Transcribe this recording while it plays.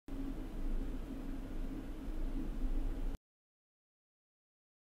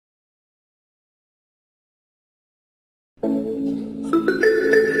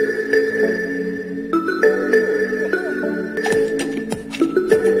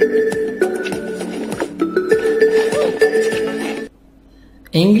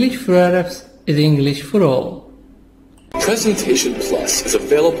English4all is English for all. Presentation Plus is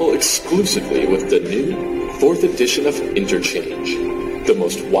available exclusively with the new 4th edition of Interchange, the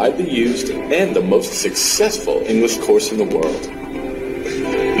most widely used and the most successful English course in the world,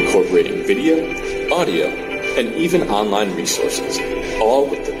 incorporating video, audio, and even online resources, all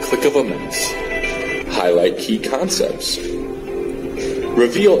with the click of a mouse. Highlight key concepts,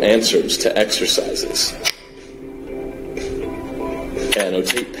 reveal answers to exercises,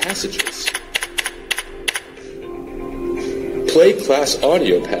 annotate passages, play class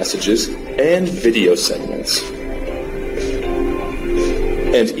audio passages and video segments,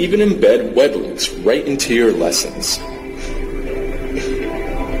 and even embed web links right into your lessons.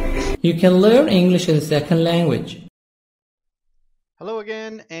 You can learn English as a second language. Hello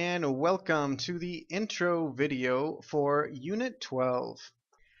again and welcome to the intro video for Unit 12.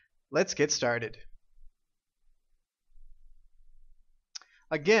 Let's get started.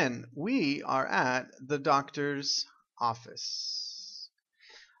 Again, we are at the doctor's office.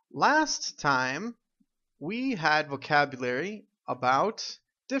 Last time we had vocabulary about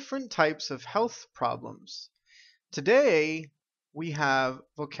different types of health problems. Today we have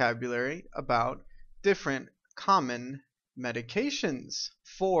vocabulary about different common medications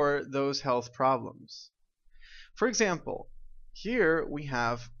for those health problems. For example, here we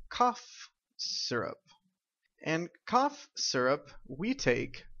have cough syrup. And cough syrup we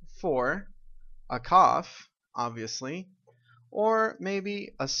take for a cough, obviously, or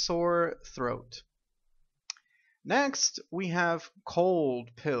maybe a sore throat. Next, we have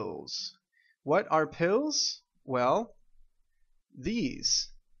cold pills. What are pills? Well, these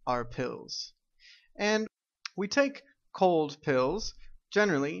are pills. And we take cold pills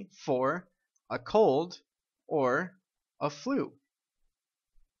generally for a cold or a flu.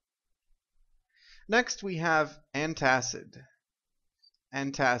 Next, we have antacid.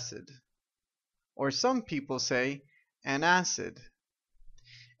 Antacid. Or some people say antacid.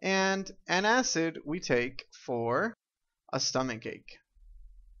 And antacid we take for a stomach ache.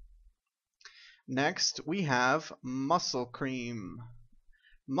 Next we have muscle cream.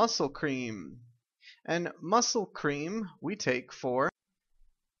 Muscle cream. And muscle cream we take for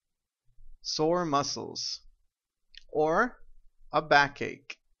sore muscles or a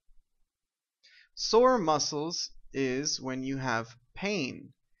backache. Sore muscles is when you have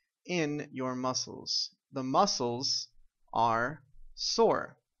pain in your muscles. The muscles are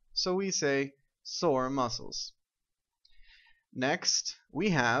sore. So we say sore muscles. Next, we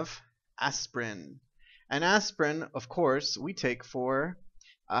have aspirin. And aspirin, of course, we take for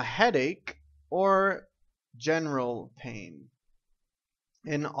a headache or general pain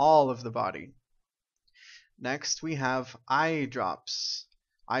in all of the body. Next, we have eye drops.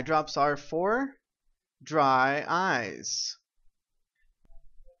 Eye drops are for dry eyes.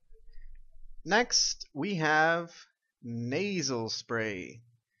 Next, we have nasal spray.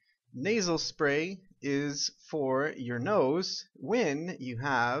 Nasal spray is for your nose when you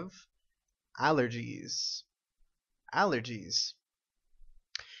have allergies. Allergies.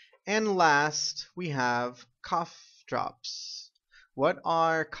 And last, we have cough drops. What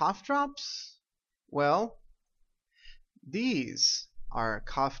are cough drops? Well, these are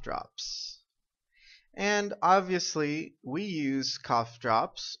cough drops. And obviously, we use cough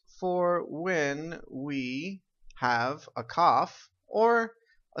drops for when we have a cough or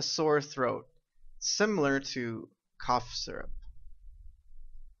a sore throat, similar to cough syrup.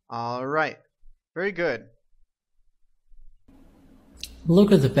 All right, very good.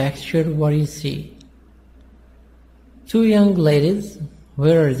 Look at the picture. What do you see? Two young ladies.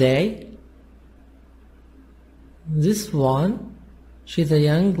 Where are they? This one, she's a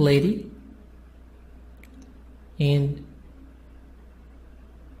young lady, and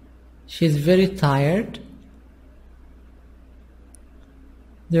she's very tired.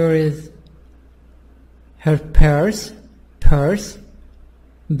 There is her purse,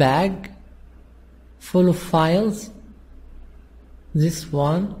 bag full of files. This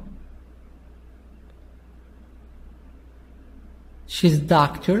one, she's a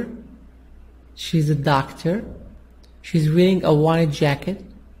doctor. She's wearing a white jacket.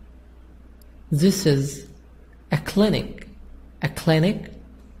 This is a clinic.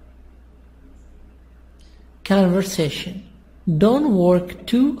 Conversation. Don't work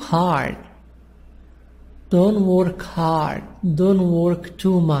too hard. Don't work hard. Don't work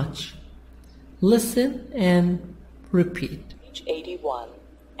too much. Listen and repeat. Page 81,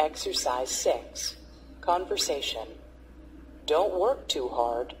 Exercise 6, Conversation. Don't work too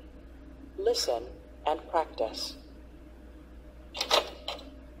hard. Listen and practice.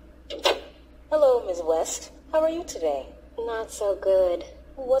 Hello, Ms. West. How are you today? Not so good.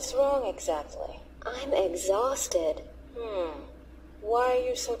 What's wrong exactly? I'm exhausted. Why are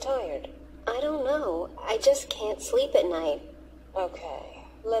you so tired? I don't know. I just can't sleep at night. Okay,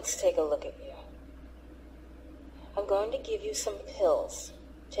 let's take a look at you. I'm going to give you some pills.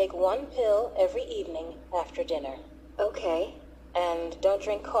 Take one pill every evening after dinner. Okay. And don't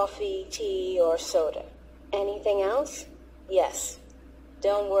drink coffee, tea, or soda. Anything else? Yes.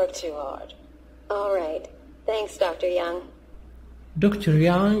 Don't work too hard. All right. Thanks, Dr. Young. Dr.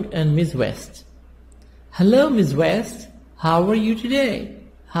 Young and Ms. West. Hello, Ms. West. How are you today?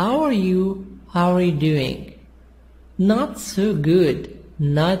 How are you? How are you doing? Not so good.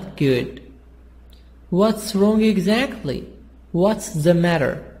 Not good. What's wrong exactly? What's the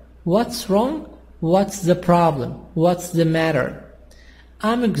matter? What's wrong? What's the problem? What's the matter?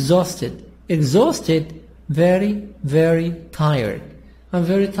 I'm exhausted. Exhausted? Very, very tired. I'm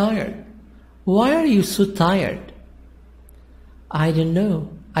very tired. Why are you so tired? I don't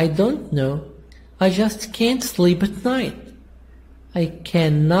know. I don't know. I just can't sleep at night. I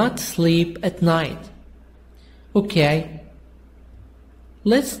cannot sleep at night. Okay.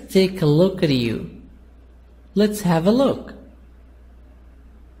 Let's take a look at you. Let's have a look.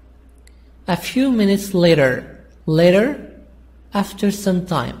 A few minutes later, after some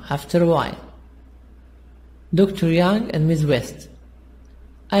time, after a while. Dr. Young and Ms. West.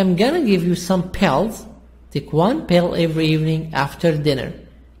 I'm gonna give you some pills. Take one pill every evening after dinner.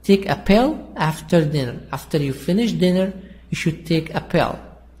 Take a pill after dinner. After you finish dinner, you should take a pill.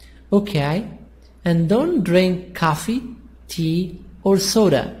 Okay? And don't drink coffee, tea, or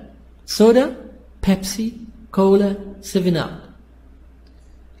soda. Soda, Pepsi, Cola, 7-Up.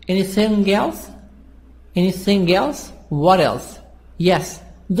 Anything else? Anything else? What else? Yes,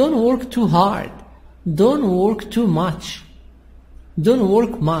 don't work too hard. Don't work too much. Don't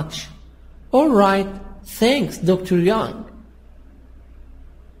work much. All right, thanks, Dr. Young.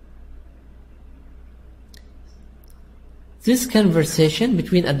 This conversation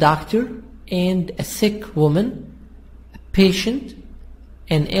between a doctor and a sick woman, a patient,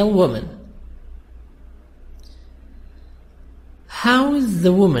 an ill woman. How is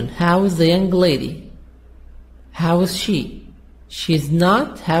the woman? How is the young lady? How is she? She's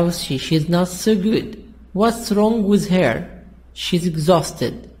not. How is she? She's not so good. What's wrong with her? She's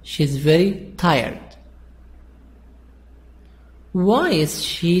exhausted. She's very tired. Why is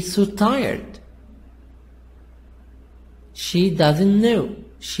she so tired? She doesn't know.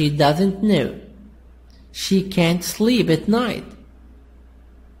 She doesn't know. She can't sleep at night.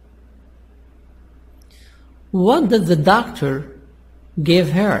 What does the doctor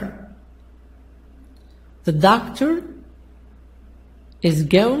give her? The doctor is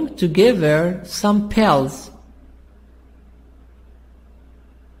going to give her some pills.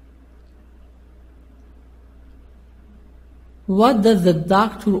 What does the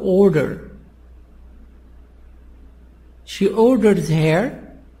doctor order? She orders her,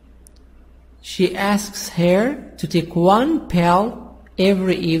 she asks her to take one pill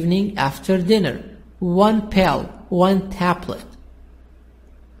every evening after dinner. One pill, one tablet.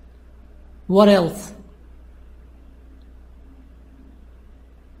 What else?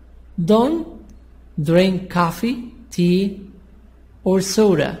 Don't drink coffee, tea, or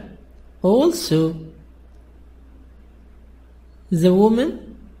soda. Also, the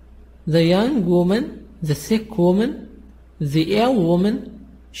woman, the young woman, the sick woman, the ill woman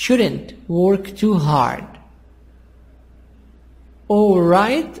shouldn't work too hard. All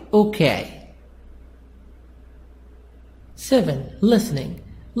right, okay. 7. Listening.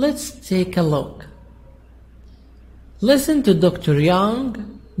 Let's take a look. Listen to Dr.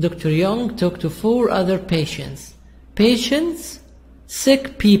 Young. Dr. Young talked to 4 other patients. Patients,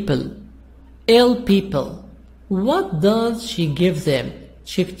 sick people, ill people. What does she give them?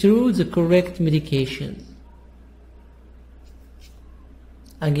 Check through the correct medications.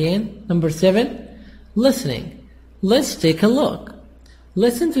 Again, number 7, listening. Let's take a look.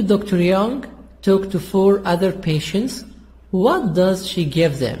 Listen to Dr. Young talk to 4 other patients. What does she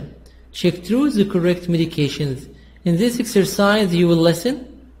give them? Check through the correct medications. In this exercise, you will listen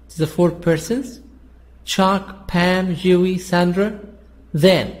to the 4 persons, Chuck, Pam, Joey, Sandra.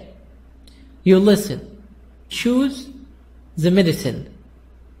 Then, you listen. Choose the medicine.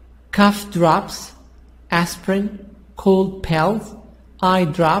 Cough drops, aspirin, cold pills, eye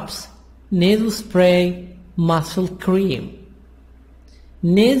drops, nasal spray, muscle cream.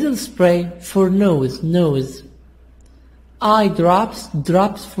 Nasal spray for nose. Eye drops,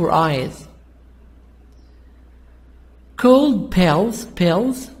 drops for eyes. Cold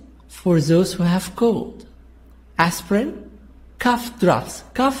pills for those who have cold. Aspirin, cough drops,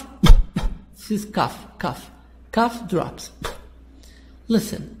 cough, this is cough drops.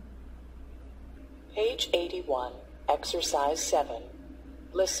 Listen. Page 81, Exercise 7.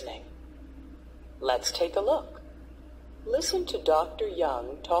 Listening. Let's take a look. Listen to Dr.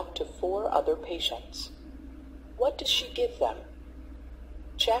 Young talk to 4 other patients. What does she give them?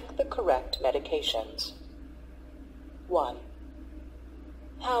 Check the correct medications. 1.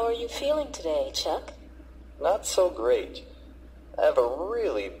 How are you feeling today, Chuck? Not so great. I have a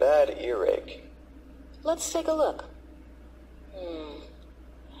really bad earache. Let's take a look.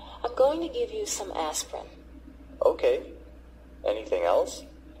 I'm going to give you some aspirin. Okay. Anything else?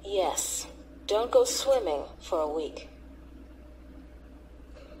 Yes. Don't go swimming for a week.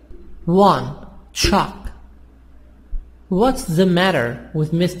 1. Chuck. What's the matter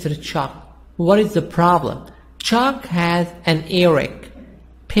with Mr. Chuck? What is the problem? Chuck has an earache,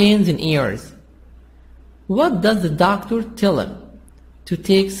 pains in ears. What does the doctor tell him? To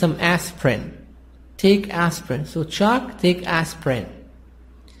take some aspirin. Take aspirin. So Chuck, take aspirin.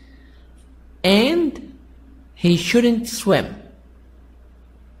 And he shouldn't swim.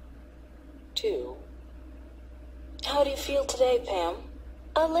 2. How do you feel today, Pam?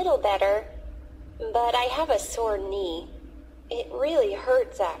 A little better, but I have a sore knee. It really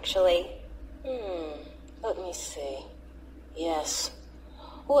hurts, actually. Let me see. Yes.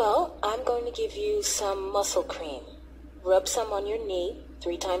 Well, I'm going to give you some muscle cream. Rub some on your knee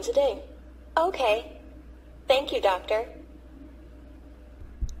 3 times a day. Okay. Thank you, doctor.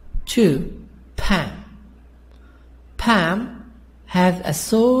 2. Pam. Pam has a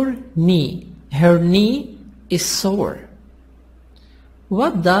sore knee. Her knee is sore.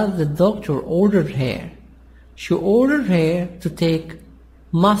 What does the doctor order her? She ordered her to take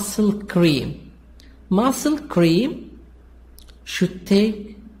muscle cream. Muscle cream should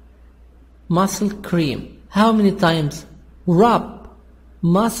take muscle cream. How many times? Rub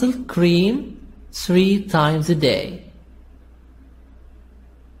muscle cream 3 times a day.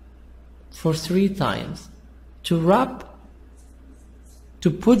 For 3 times. To rub,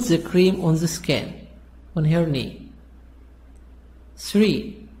 to put the cream on the skin, on her knee.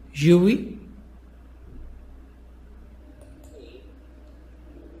 3. Joey.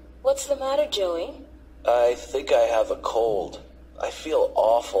 What's the matter, Joey? I think I have a cold. I feel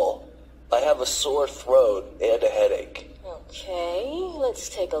awful. I have a sore throat and a headache. Okay, let's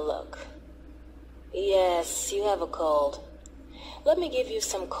take a look. Yes, you have a cold. Let me give you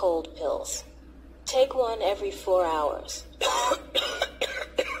some cold pills. Take one every 4 hours.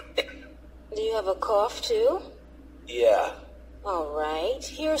 Do you have a cough too? Yeah. All right,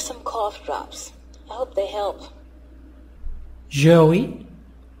 here are some cough drops. I hope they help. Joey.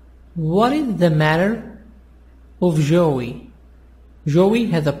 What is the matter of Joey? Joey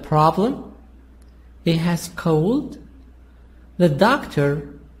has a problem. He has cold. The doctor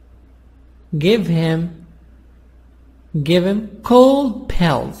give him cold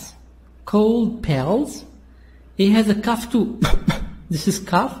pills. Cold pills. He has a cough too. This is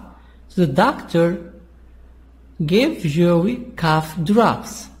cough. So the doctor give Joey cough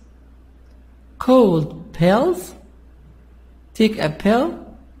drops. Cold pills. Take a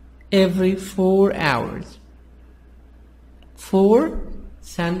pill every 4 hours. 4.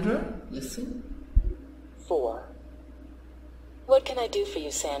 Sandra, listen. 4. What can I do for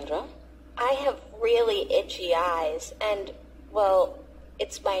you, Sandra? I have really itchy eyes, and, well,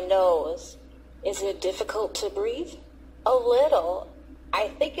 it's my nose. Is it difficult to breathe? A little. I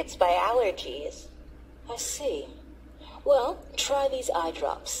think it's my allergies. I see. Well, try these eye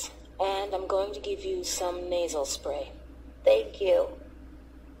drops, and I'm going to give you some nasal spray. Thank you.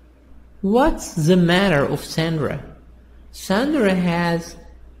 What's the matter of Sandra? Sandra has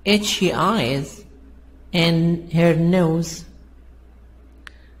itchy eyes and her nose.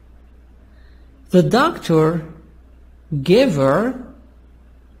 The doctor gave her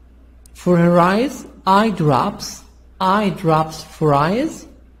for her eyes eye drops for eyes,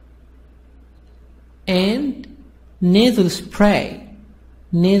 and nasal spray.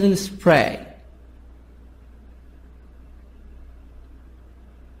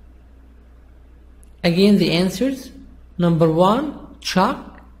 Again, the answers. Number 1,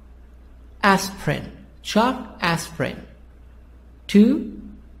 Chuck, aspirin. 2,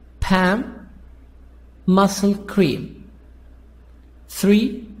 Pam, muscle cream.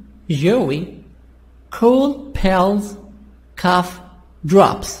 3, Joey, cold pills, cough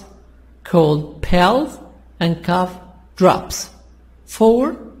drops. Cold pills and cough drops.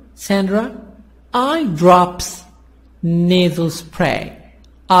 4, Sandra, eye drops, nasal spray.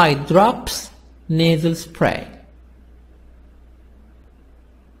 Eye drops, nasal spray.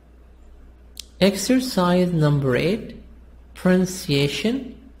 Exercise number 8,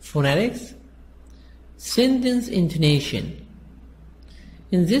 pronunciation, phonetics, sentence intonation.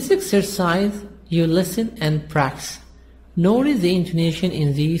 In this exercise, you listen and practice. Notice the intonation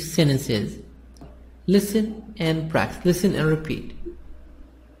in these sentences. Listen and practice. Listen and repeat.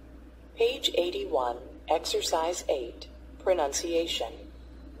 Page 81, Exercise 8, Pronunciation.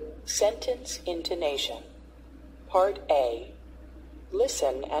 Sentence Intonation. Part A.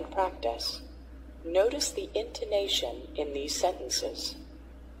 Listen and practice. Notice the intonation in these sentences.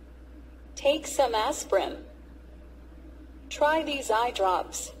 Take some aspirin. Try these eye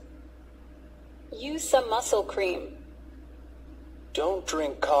drops. Use some muscle cream. Don't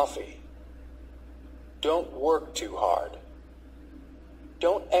drink coffee. Don't work too hard.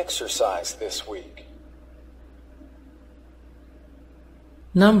 Don't exercise this week.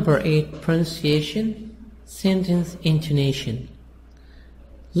 Number 8. Pronunciation. Sentence intonation.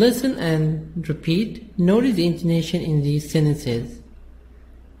 Listen and repeat. Notice the intonation in these sentences.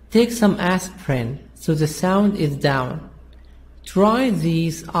 Take some aspirin so the sound is down. Try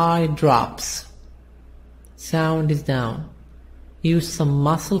these eye drops. Sound is down. Use some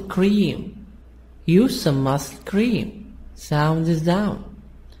muscle cream. Use some muscle cream. Sound is down.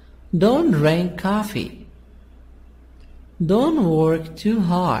 Don't drink coffee. Don't work too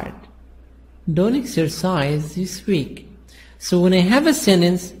hard. Don't exercise this week. So when I have a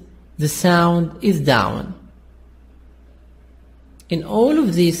sentence, the sound is down. In all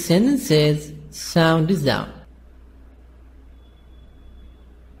of these sentences, sound is down.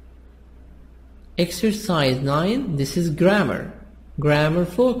 Exercise 9, this is grammar. Grammar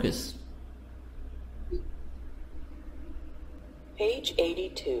focus. Page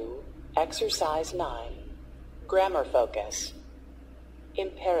 82, Exercise 9, Grammar Focus.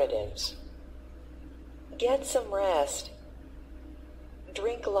 Imperatives. Get some rest.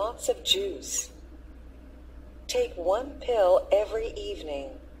 Drink lots of juice. Take one pill every evening.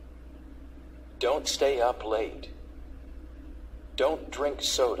 Don't stay up late. Don't drink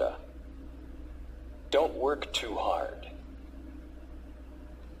soda. Don't work too hard.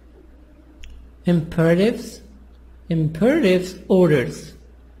 Imperatives. Imperatives orders.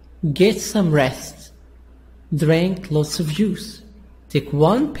 Get some rest. Drink lots of juice. Take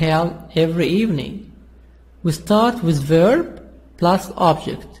one pill every evening. We start with verb plus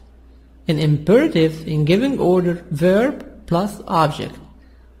object. An imperative in giving order, verb plus object.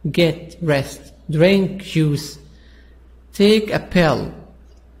 Get rest. Drink juice. Take a pill.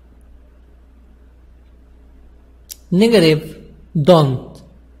 Negative, don't.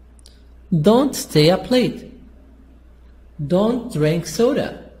 Don't stay up late. Don't drink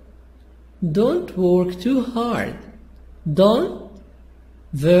soda. Don't work too hard. Don't.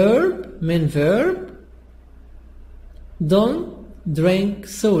 Verb, main verb. Don't drink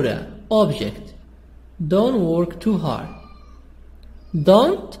soda. Object. Don't work too hard.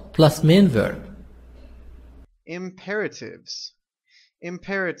 Don't plus main verb. Imperatives.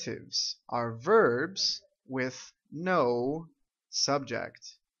 Imperatives are verbs with no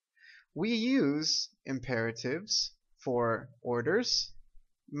subject. We use imperatives for orders,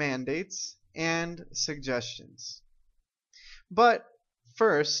 mandates, and suggestions. But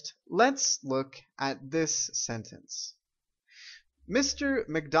first, let's look at this sentence. Mr.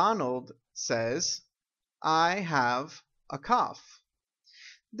 McDonald says, I have a cough.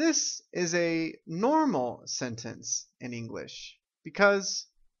 This is a normal sentence in English because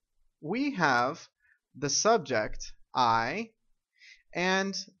we have the subject I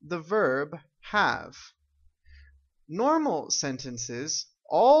and the verb have. Normal sentences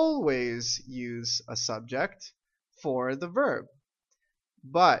always use a subject for the verb,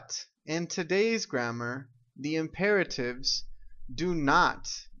 but in today's grammar, the imperatives do not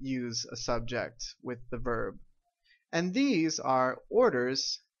use a subject with the verb, and these are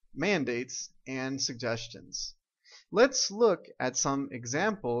orders, mandates, and suggestions. Let's look at some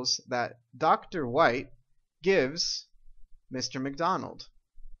examples that Dr. White gives Mr. McDonald.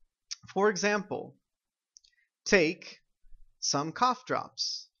 For example, take some cough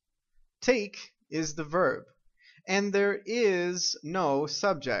drops. Take is the verb, and there is no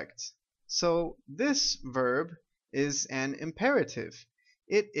subject. So this verb is an imperative.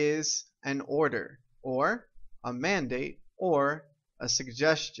 It is an order, or a mandate, or a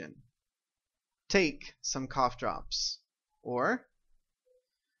suggestion. Take some cough drops. Or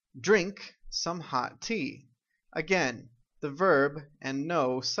drink some hot tea. Again, the verb and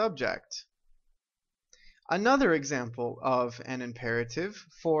no subject. Another example of an imperative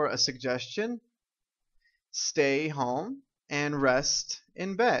for a suggestion: stay home and rest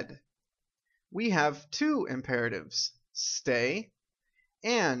in bed. We have two imperatives, stay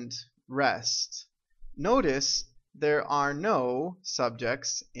and rest. Notice there are no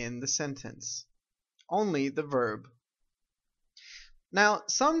subjects in the sentence, only the verb. Now,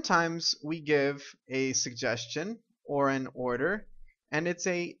 sometimes we give a suggestion or an order, and it's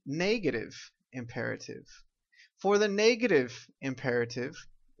a negative imperative. For the negative imperative,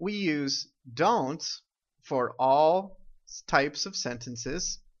 we use don't for all types of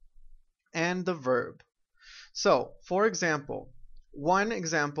sentences and the verb. So, for example, one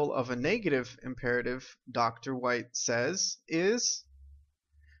example of a negative imperative Dr. White says is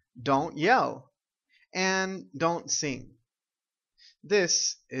don't yell and don't sing.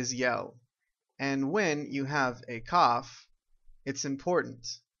 This is yell, and when you have a cough, it's important.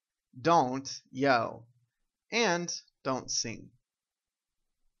 Don't yell and don't sing.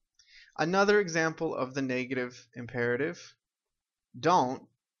 Another example of the negative imperative, don't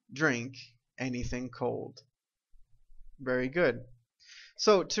drink anything cold. Very good.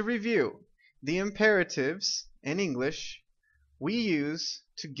 So to review, the imperatives in English we use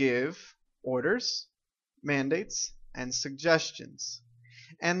to give orders, mandates, and suggestions.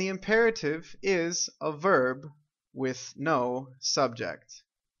 And the imperative is a verb with no subject.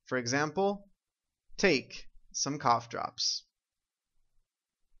 For example, take some cough drops.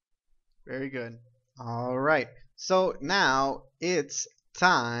 Very good. All right. So now it's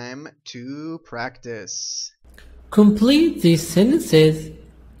time to practice. Complete these sentences.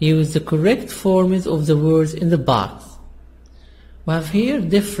 Use the correct forms of the words in the box. We have here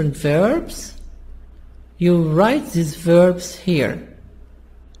different verbs. You write these verbs here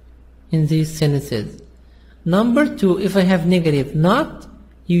in these sentences. Number 2, if I have negative not,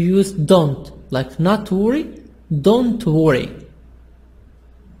 you use don't, like not worry, don't worry.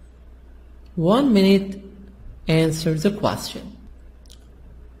 1 minute, answer the question.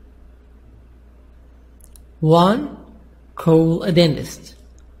 1. Call a dentist.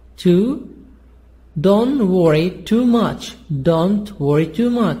 2. Don't worry too much. Don't worry too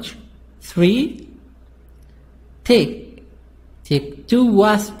much. 3. Take 2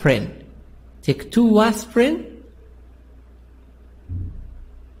 aspirin. Take 2 aspirin.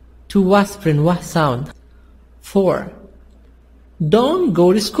 2 aspirin, what sound? 4. Don't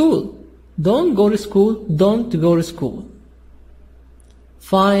go to school. Don't go to school. Don't go to school.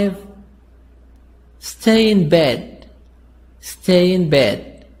 5. Stay in bed. Stay in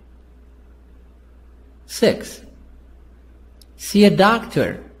bed. 6. See a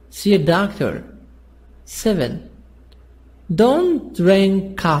doctor. See a doctor. 7. Don't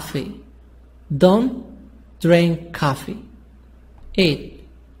drink coffee. Don't drink coffee. 8.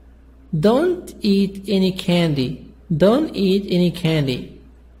 Don't eat any candy. Don't eat any candy.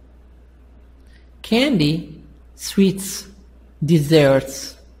 Candy, sweets,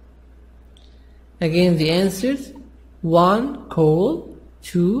 desserts. Again the answers. 1. Call.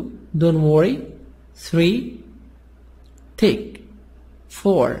 2. Don't worry. 3. Take.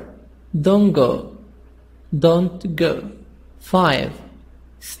 4. Don't go. Don't go. 5.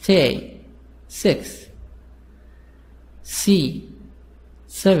 Stay. 6. See.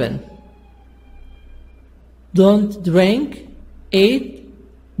 7. Don't drink. 8.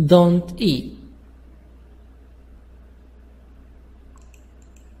 Don't eat.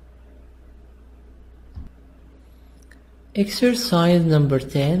 Exercise number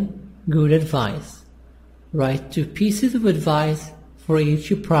 10. Good advice. Write 2 pieces of advice for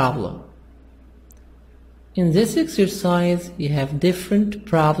each problem. In this exercise, you have different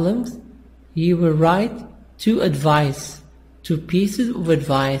problems. You will write 2 advice, 2 pieces of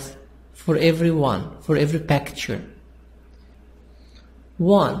advice for everyone, for every picture.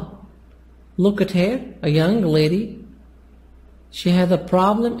 1. Look at her, a young lady. She has a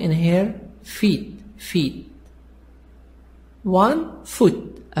problem in her feet. 1.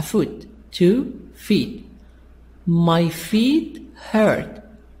 Foot, a foot. 2. Feet. My feet hurt.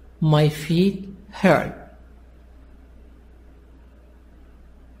 My feet hurt.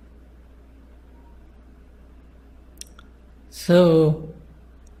 So,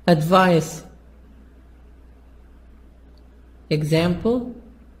 advice. Example.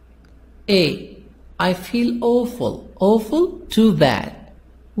 A. I feel awful. Awful? Too bad.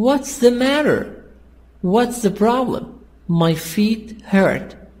 What's the matter? What's the problem? My feet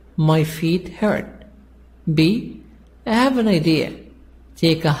hurt. My feet hurt. B. I have an idea.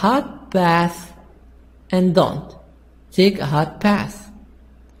 Take a hot bath and don't. Take a hot bath.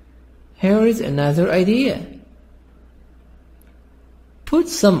 Here is another idea. Put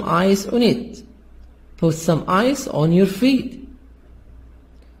some ice on it. Put some ice on your feet.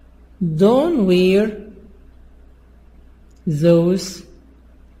 Don't wear those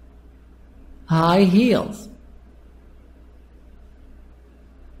high heels.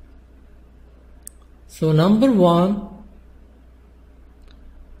 So number 1,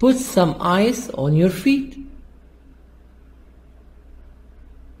 put some ice on your feet.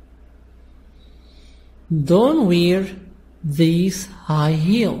 Don't wear these high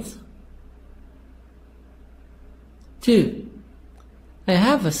heels. 2. I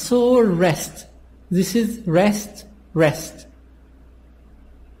have a sore wrist. This is rest.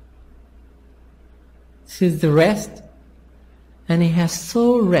 This is the rest, and he has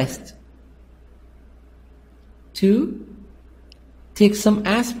sore wrist. 2. Take some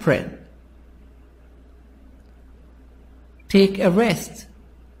aspirin. Take a rest.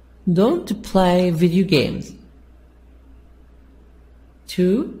 Don't play video games.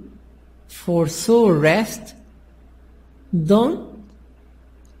 2. For sore wrist, don't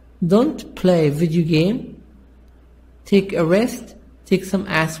play video game. Take a rest. Take some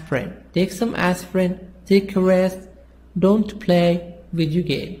aspirin. Take some aspirin. Take a rest. Don't play video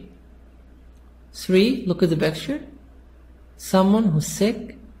game. 3. Look at the picture. Someone who's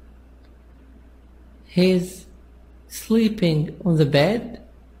sick. He's sleeping on the bed.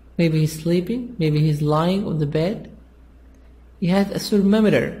 Maybe he's sleeping. Maybe he's lying on the bed. He has a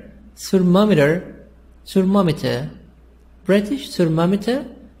thermometer. British thermometer.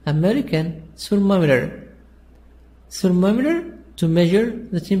 American thermometer. Thermometer to measure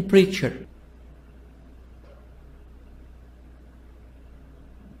the temperature.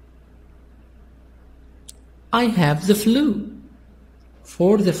 I have the flu.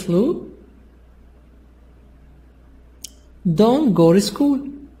 For the flu, don't go to school.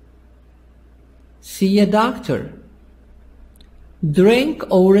 See a doctor. Drink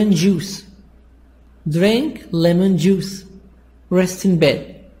orange juice. Drink lemon juice. Rest in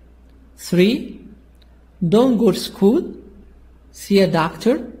bed. 3. Don't go to school. See a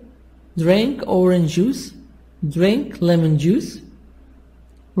doctor. Drink orange juice. Drink lemon juice.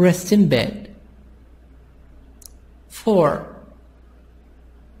 Rest in bed. 4.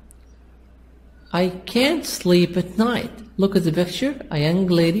 I can't sleep at night. Look at the picture. A young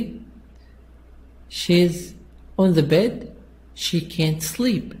lady. She's on the bed. She can't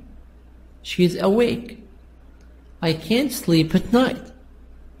sleep. She's awake. I can't sleep at night.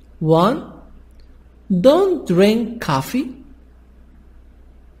 1. Don't drink coffee.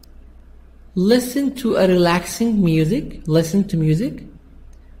 Listen to a relaxing music. Listen to music.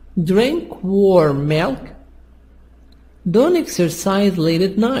 Drink warm milk. Don't exercise late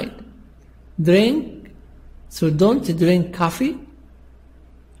at night. Don't drink coffee.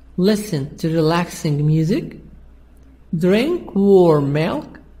 Listen to relaxing music. Drink warm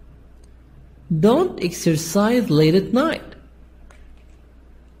milk. Don't exercise late at night.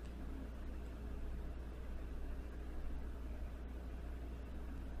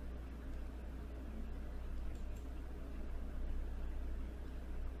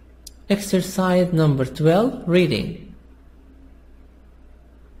 Exercise number 12, reading.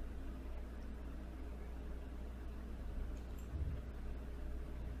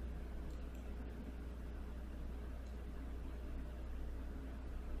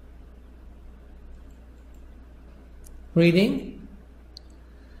 Reading.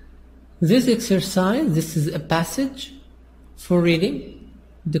 This exercise, this is a passage for reading,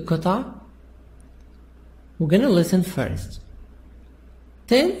 the qata. We're going to listen first.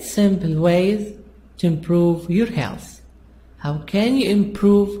 10 simple ways to improve your health. How can you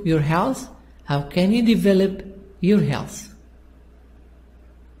improve your health? How can you develop your health?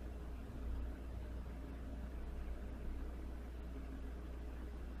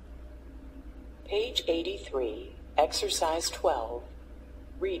 Page 83. Exercise 12.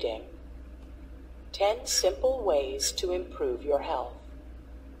 Reading. 10 simple ways to improve your health.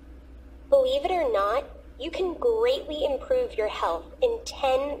 Believe it or not, you can greatly improve your health in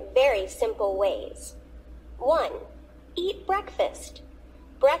 10 very simple ways. 1. Eat breakfast.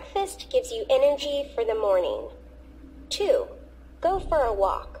 Breakfast gives you energy for the morning. 2. Go for a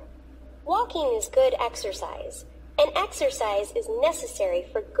walk. Walking is good exercise, and exercise is necessary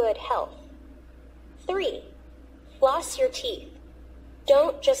for good health. 3. Floss your teeth.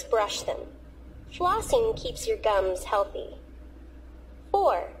 Don't just brush them. Flossing keeps your gums healthy.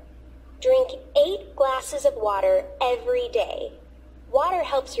 4. Drink 8 glasses of water every day. Water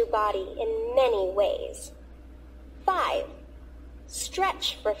helps your body in many ways. 5.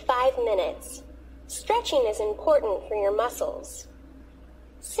 Stretch for 5 minutes. Stretching is important for your muscles.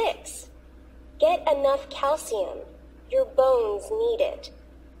 6. Get enough calcium. Your bones need it.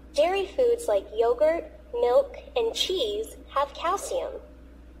 Dairy foods like yogurt, milk, and cheese have calcium.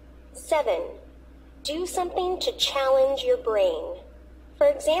 7. Do something to challenge your brain. For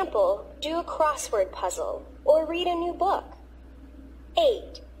example, do a crossword puzzle or read a new book.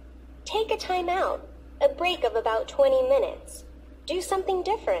 8. Take a time out, a break of about 20 minutes. Do something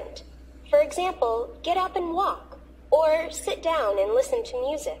different. For example, get up and walk, or sit down and listen to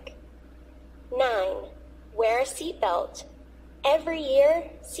music. 9. Wear a seatbelt. Every year,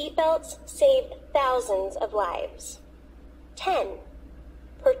 seatbelts save thousands of lives. 10.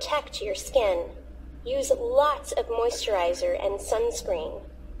 Protect your skin. Use lots of moisturizer and sunscreen.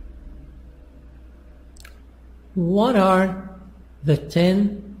 What are the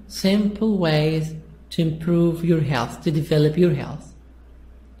 10 simple ways to improve your health, to develop your health?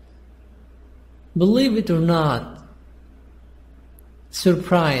 Believe it or not,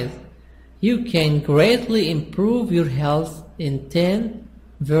 surprise, you can greatly improve your health in 10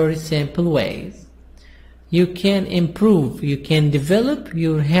 very simple ways. You can develop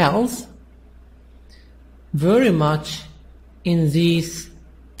your health very much in these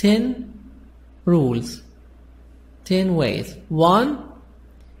 10 rules, 10 ways. 1.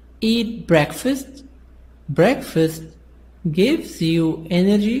 Eat breakfast. Breakfast gives you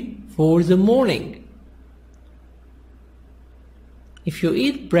energy for the morning. If you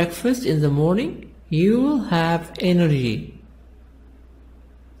eat breakfast in the morning, you will have energy.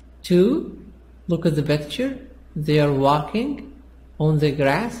 2. Look at the picture. They are walking on the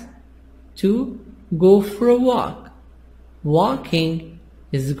grass. 2. Go for a walk. Walking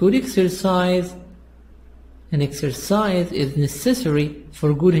is good exercise, and exercise is necessary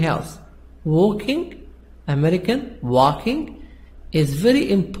for good health. Walking is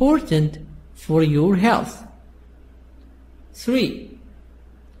very important for your health. 3.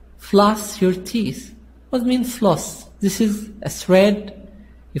 Floss your teeth. What means floss? This is a thread.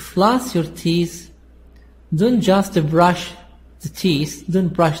 You floss your teeth. Don't just brush the teeth,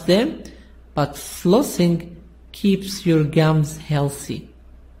 don't brush them, but flossing keeps your gums healthy.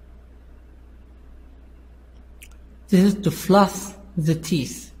 This is to floss the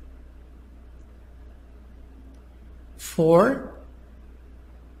teeth. 4.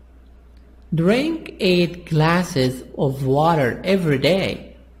 Drink 8 glasses of water every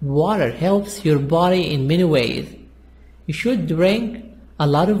day. Water helps your body in many ways. You should drink a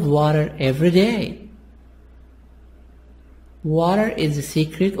lot of water every day. Water is the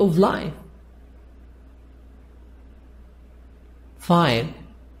secret of life. 5.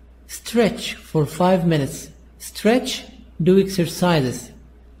 Stretch for 5 minutes. Stretch, do exercises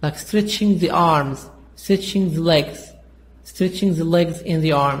like stretching the arms, stretching the legs and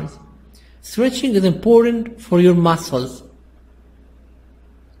the arms. Stretching is important for your muscles.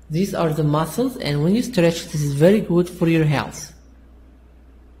 These are the muscles, and when you stretch, this is very good for your health.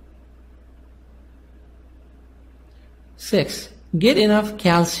 6. Get enough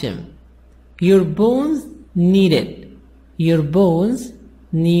calcium. Your bones need it. Your bones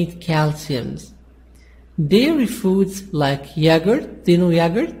need calcium. Dairy foods like yogurt, do you know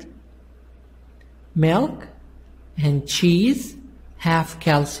yogurt? Milk and cheese have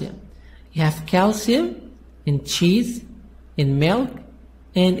calcium. You have calcium in cheese, in milk,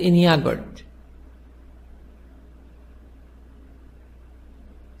 and in yogurt.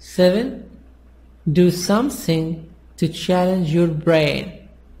 7. Do something to challenge your brain.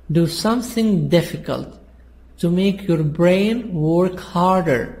 Do something difficult to make your brain work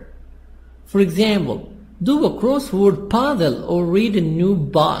harder. For example, do a crossword puzzle or read a new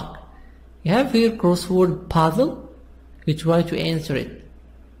book. You have here crossword puzzle. You try to answer it.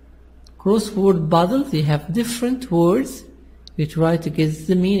 Crossword puzzles, they have different words. You try to guess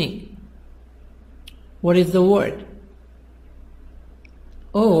the meaning. What is the word?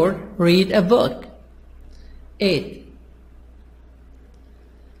 Or read a book. 8.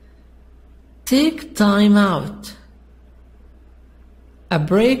 Take time out. A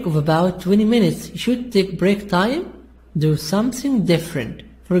break of about 20 minutes. You should take break time. Do something different.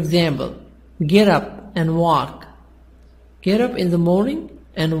 For example, get up and walk. Get up in the morning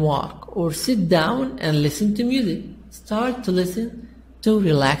and walk. Or sit down and listen to music. Start to listen to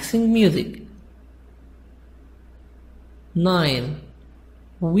relaxing music. 9.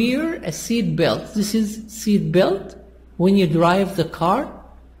 Wear a seat belt. This is seat belt. When you drive the car,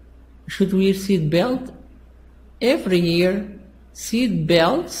 you should wear seat belt. Every year, seat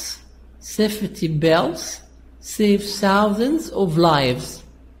belts, safety belts, save thousands of lives.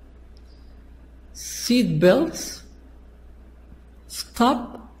 Seat belts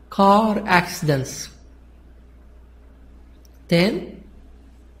stop car accidents. 10.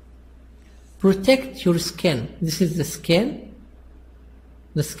 Protect your skin. This is the skin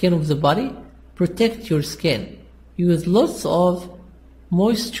of the body. Protect your skin. Use lots of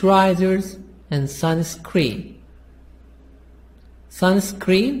moisturizers and sunscreen.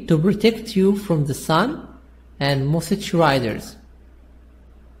 Sunscreen to protect you from the sun, and moisturizers.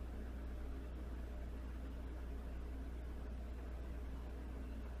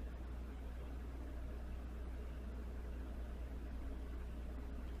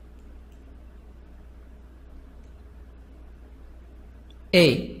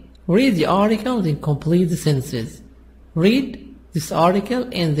 A. Read the article, then complete the sentences. Read this article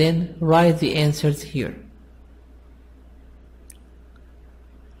and then write the answers here.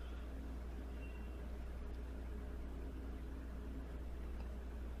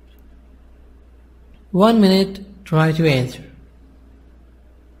 One minute, try to answer.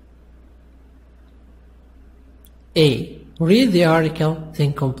 A. Read the article,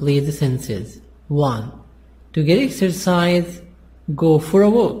 then complete the sentences. 1. To get exercise, go for a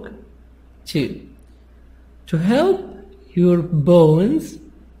walk. 2. To help your bones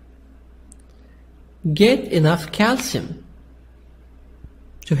get enough calcium.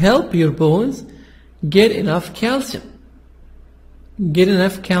 To help your bones get enough calcium. Get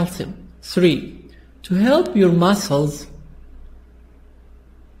enough calcium. 3. To help your muscles.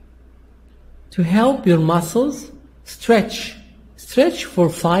 To help your muscles stretch. Stretch for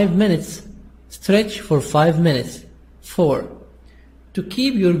 5 minutes. Stretch for 5 minutes. 4. To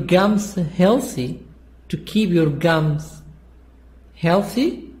keep your gums healthy. To keep your gums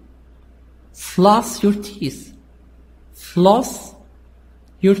healthy, floss your teeth. Floss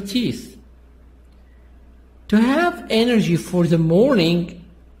your teeth. To have energy for the morning,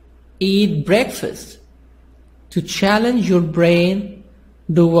 eat breakfast. To challenge your brain,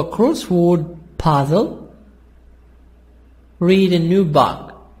 do a crossword puzzle. Read a new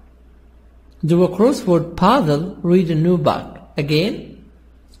book. Do a crossword puzzle, read a new book. Again,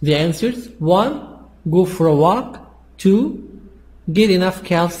 the answers: 1. Go for a walk. 2. Get enough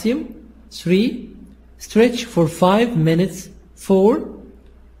calcium. 3. Stretch for 5 minutes. 4.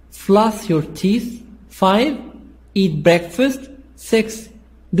 Floss your teeth. 5. Eat breakfast. 6.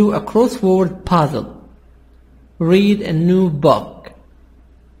 Do a crossword puzzle. Read a new book.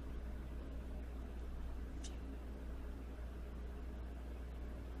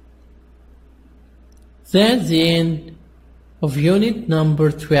 That's the end of unit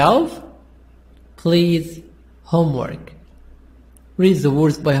number 12. Please, homework. Read the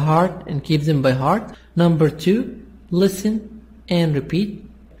words by heart and keep them by heart. Number 2, listen and repeat.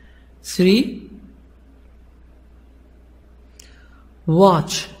 3,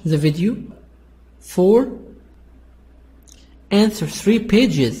 watch the video. 4, answer 3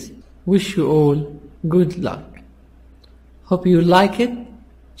 pages. Wish you all good luck. Hope you like it,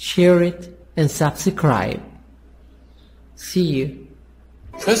 share it, and subscribe. See you.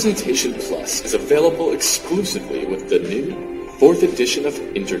 Presentation Plus is available exclusively with the new 4th edition of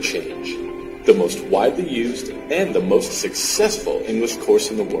Interchange, the most widely used and the most successful English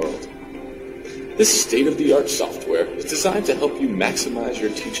course in the world. This state-of-the-art software is designed to help you maximize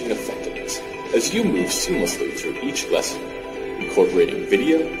your teaching effectiveness as you move seamlessly through each lesson, incorporating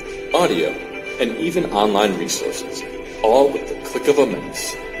video, audio, and even online resources, all with the click of a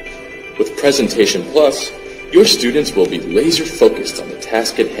mouse. With Presentation Plus, your students will be laser-focused on the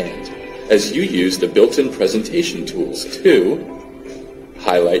task at hand as you use the built-in presentation tools to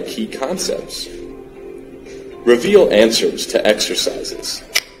highlight key concepts, reveal answers to exercises,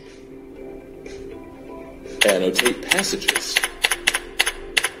 annotate passages,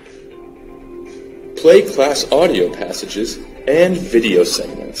 play class audio passages and video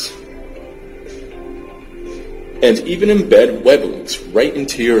segments, and even embed web links right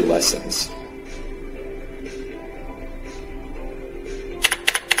into your lessons.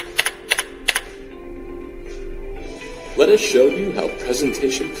 Let us show you how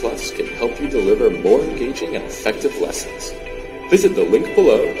Presentation Plus can help you deliver more engaging and effective lessons. Visit the link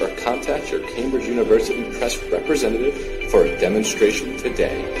below or contact your Cambridge University Press representative for a demonstration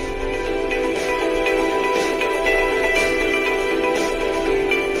today.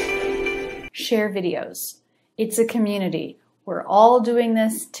 Share videos. It's a community. We're all doing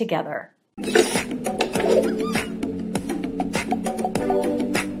this together.